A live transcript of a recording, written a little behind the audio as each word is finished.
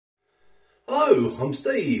Hello, I'm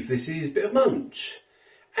Steve, this is Bit of Munch,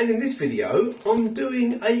 and in this video I'm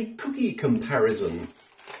doing a cookie comparison.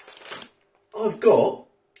 I've got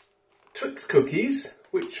Twix cookies,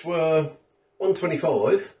 which were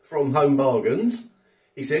 $1.25 from Home Bargains,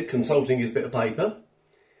 he said, consulting his bit of paper,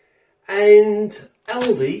 and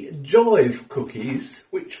Aldi Jive cookies,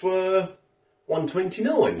 which were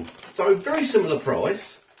 $1.29, so very similar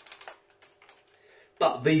price,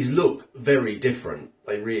 but these look very different,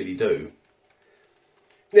 they really do.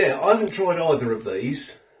 Now, I haven't tried either of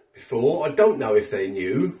these before. I don't know if they're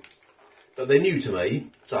new, but they're new to me,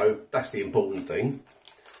 so that's the important thing.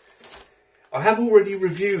 I have already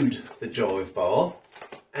reviewed the Jive bar,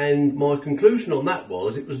 and my conclusion on that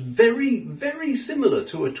was it was very, very similar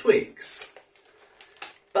to a Twix.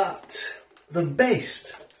 But the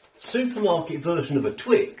best supermarket version of a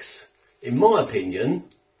Twix, in my opinion,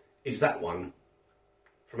 is that one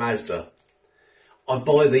from Asda. I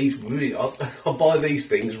buy these I buy these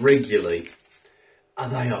things regularly,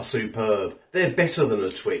 and they are superb. They're better than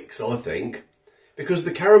a Twix, I think, because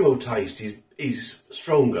the caramel taste is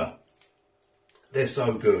stronger. They're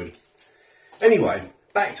so good. Anyway,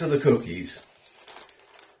 back to the cookies.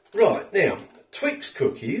 Right, now, Twix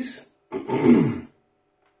cookies, if you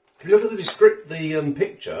look at the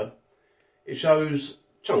picture, it shows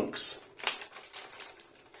chunks.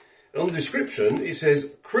 And on the description, it says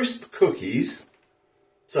crisp cookies.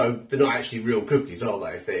 So they're not actually real cookies, are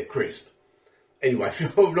they, if they're crisp? Anyway,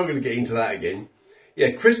 I'm not going to get into that again.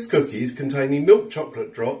 Yeah, crisp cookies containing milk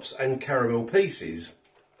chocolate drops and caramel pieces.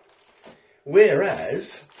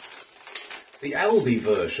 Whereas the Aldi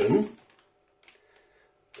version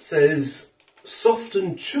says soft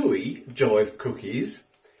and chewy Jive cookies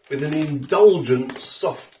with an indulgent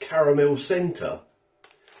soft caramel centre.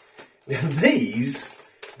 Now these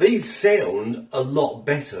sound a lot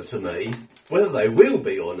better to me. Whether they will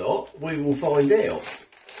be or not, we will find out.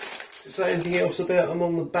 Does it say anything else about them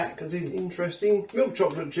on the back that is interesting? Milk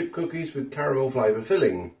chocolate chip cookies with caramel flavour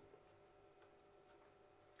filling.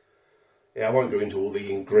 Yeah, I won't go into all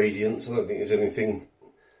the ingredients. I don't think there's anything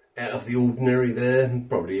out of the ordinary there.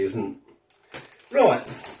 Probably isn't. Right,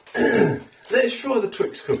 let's try the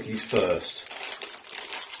Twix cookies first.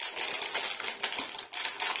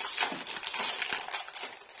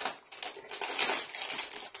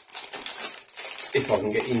 If I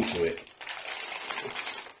can get into it.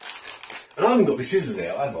 And I haven't got my scissors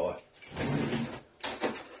out, have I?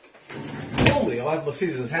 Normally I have my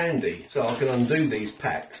scissors handy so I can undo these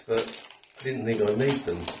packs, but I didn't think I'd need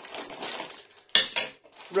them.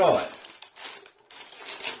 Right.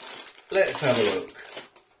 Let's have a look.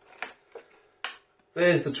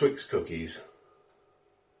 There's the Twix cookies.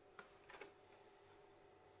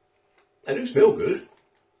 They do smell good.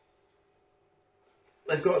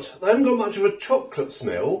 They haven't got much of a chocolate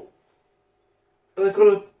smell, but they've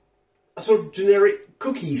got a sort of generic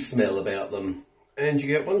cookie smell about them. And you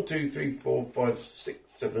get 1, 2, 3, 4, 5, 6,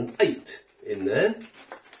 7, 8 in there.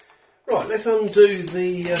 Right, let's undo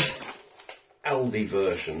the Aldi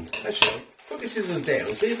version. Actually, put the scissors down,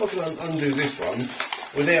 see if I can undo this one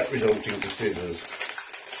without resorting to scissors.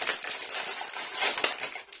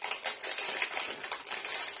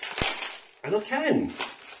 And I can.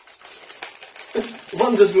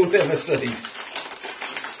 Wonders will never cease.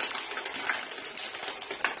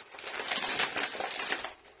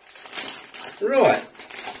 Right.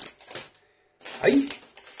 Hey.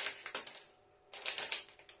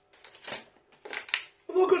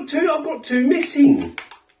 Have I got two? I've got two missing.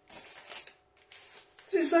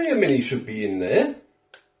 Does it say how many should be in there?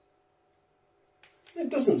 It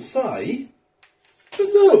doesn't say. But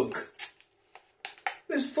look.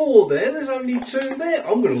 There's 4 there, there's only 2 there.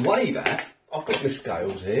 I'm going to weigh that. I've got my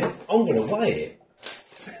scales here. I'm going to weigh it.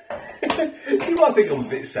 You might think I'm a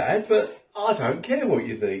bit sad, but I don't care what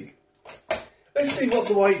you think. Let's see what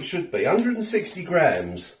the weight should be. 160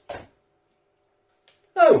 grams.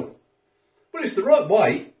 Oh, well, it's the right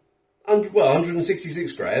weight.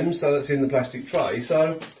 166 grams, so that's in the plastic tray.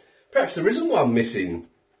 So perhaps there isn't one missing.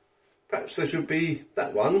 Perhaps there should be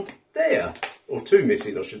that one there. Or 2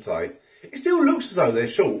 missing, I should say. It still looks as though they're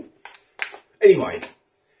short. Anyway.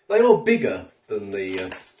 They are bigger than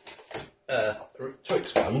the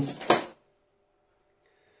Twix ones. Let's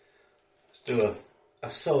do a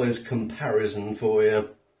size comparison for you.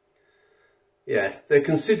 Yeah, they're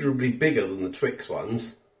considerably bigger than the Twix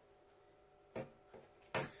ones.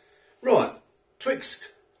 Right, Twix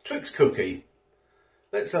cookie.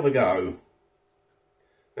 Let's have a go.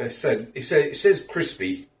 It says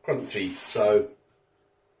crispy, crunchy, so.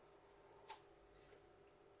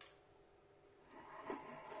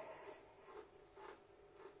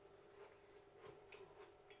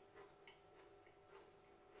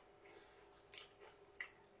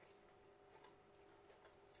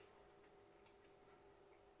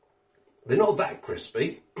 They're not that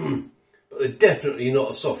crispy, but they're definitely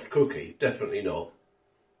not a soft cookie. Definitely not.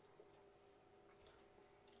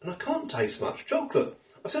 And I can't taste much chocolate.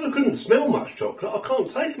 I said I couldn't smell much chocolate. I can't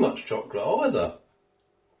taste much chocolate either.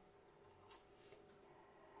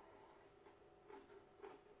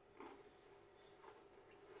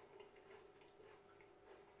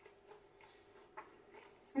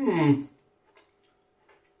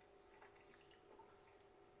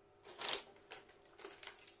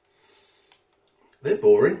 They're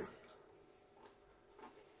boring.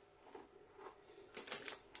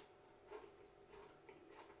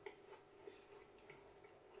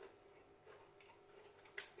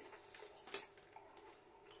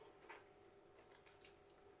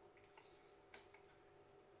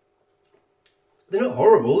 They're not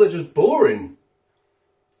horrible, they're just boring.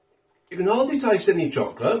 You can hardly taste any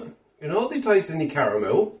chocolate. You can hardly taste any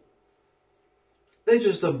caramel. They're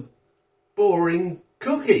just a boring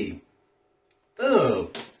cookie.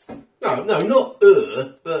 Oh. No, not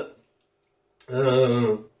but...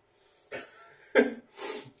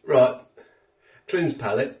 Right. Cleanse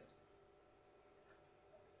palate.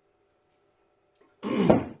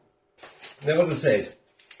 Now, as I said,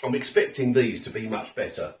 I'm expecting these to be much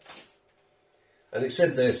better. And it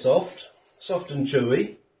said they're soft and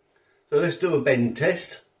chewy. So let's do a bend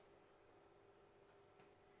test.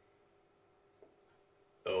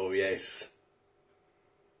 Oh yes.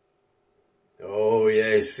 Oh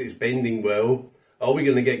yes, it's bending well. Are we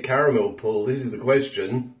going to get caramel pull? This is the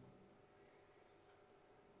question.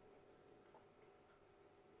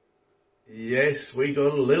 Yes, we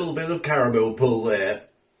got a little bit of caramel pull there.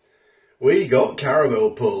 We got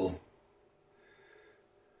caramel pull.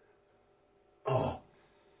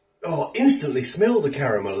 Oh, instantly smell the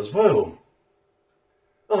caramel as well.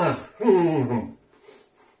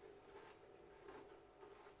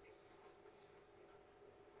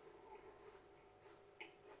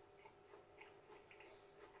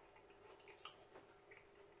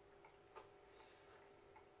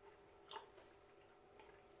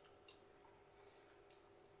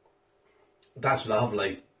 That's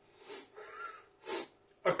lovely.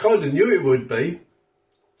 I kind of knew it would be.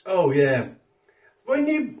 Oh yeah.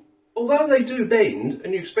 Although they do bend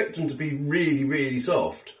and you expect them to be really, really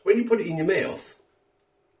soft, when you put it in your mouth,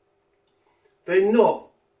 they're not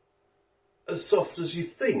as soft as you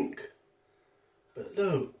think. But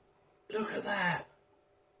look at that.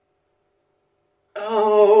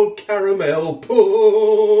 Oh, caramel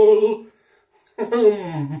pull.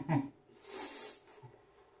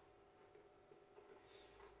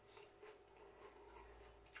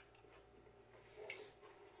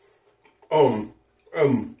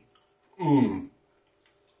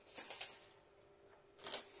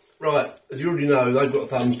 Right, as you already know, they've got a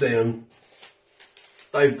thumbs down.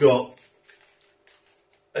 They've got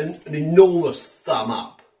an enormous thumb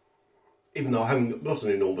up. Even though I haven't got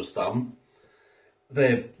an enormous thumb,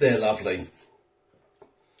 they're lovely.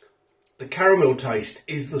 The caramel taste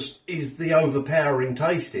is the overpowering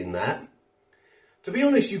taste in that. To be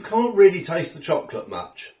honest, you can't really taste the chocolate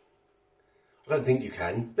much. I don't think you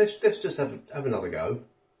can. Let's just have another go.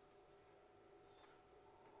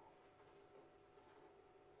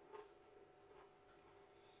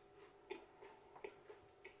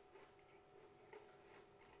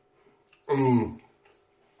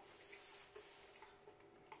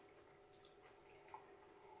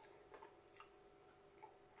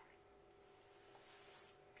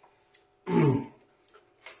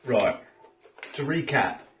 Right, to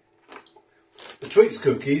recap, the Twix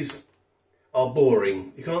cookies are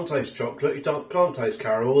boring. You can't taste chocolate, you can't taste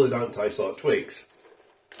caramel, they don't taste like Twix.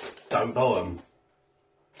 Don't buy them.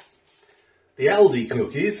 The Aldi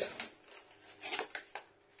cookies,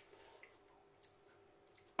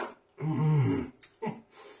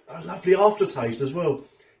 a lovely aftertaste as well.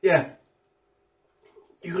 Yeah,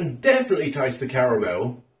 you can definitely taste the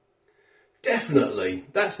caramel. Definitely,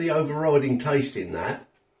 that's the overriding taste in that.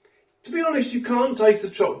 To be honest, you can't taste the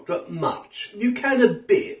chocolate much. You can a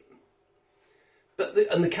bit, but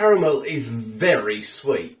the caramel is very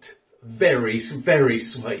sweet, very, very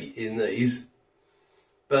sweet in these.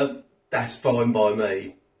 But that's fine by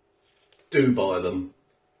me. Do buy them.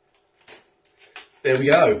 There we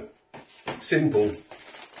go. Simple.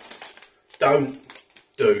 Don't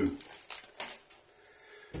do.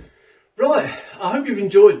 Right. I hope you've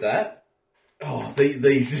enjoyed that. Oh, these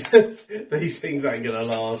these things ain't gonna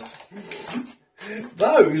last.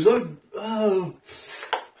 Those,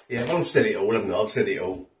 yeah, I've said it all, haven't I? I've said it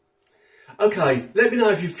all. Okay, let me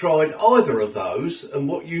know if you've tried either of those and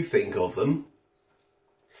what you think of them.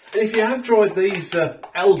 And if you have tried these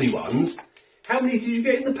Aldi ones, how many did you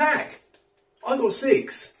get in the pack? I got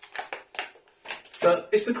 6. But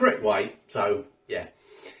it's the correct way, so yeah.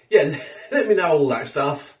 Yeah, let me know all that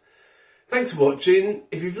stuff. Thanks for watching.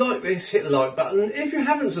 If you've liked this, hit the like button. If you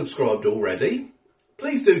haven't subscribed already,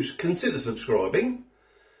 please do consider subscribing.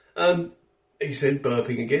 He said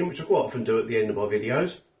burping again, which I quite often do at the end of my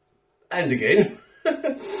videos. And again.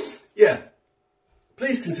 Yeah.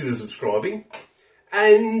 Please consider subscribing.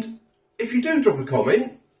 And if you do drop a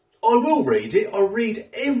comment, I will read it. I read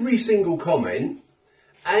every single comment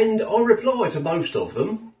and I reply to most of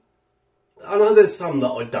them. I know there's some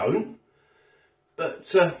that I don't.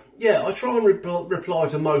 But yeah, I try and reply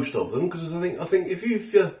to most of them because I think if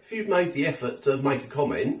you've made the effort to make a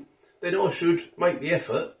comment, then I should make the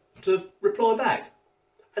effort to reply back,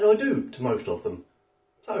 and I do to most of them.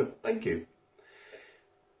 So thank you.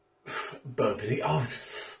 Burping. Oh,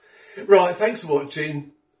 right. Thanks for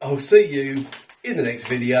watching. I'll see you in the next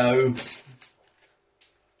video.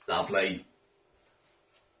 Lovely.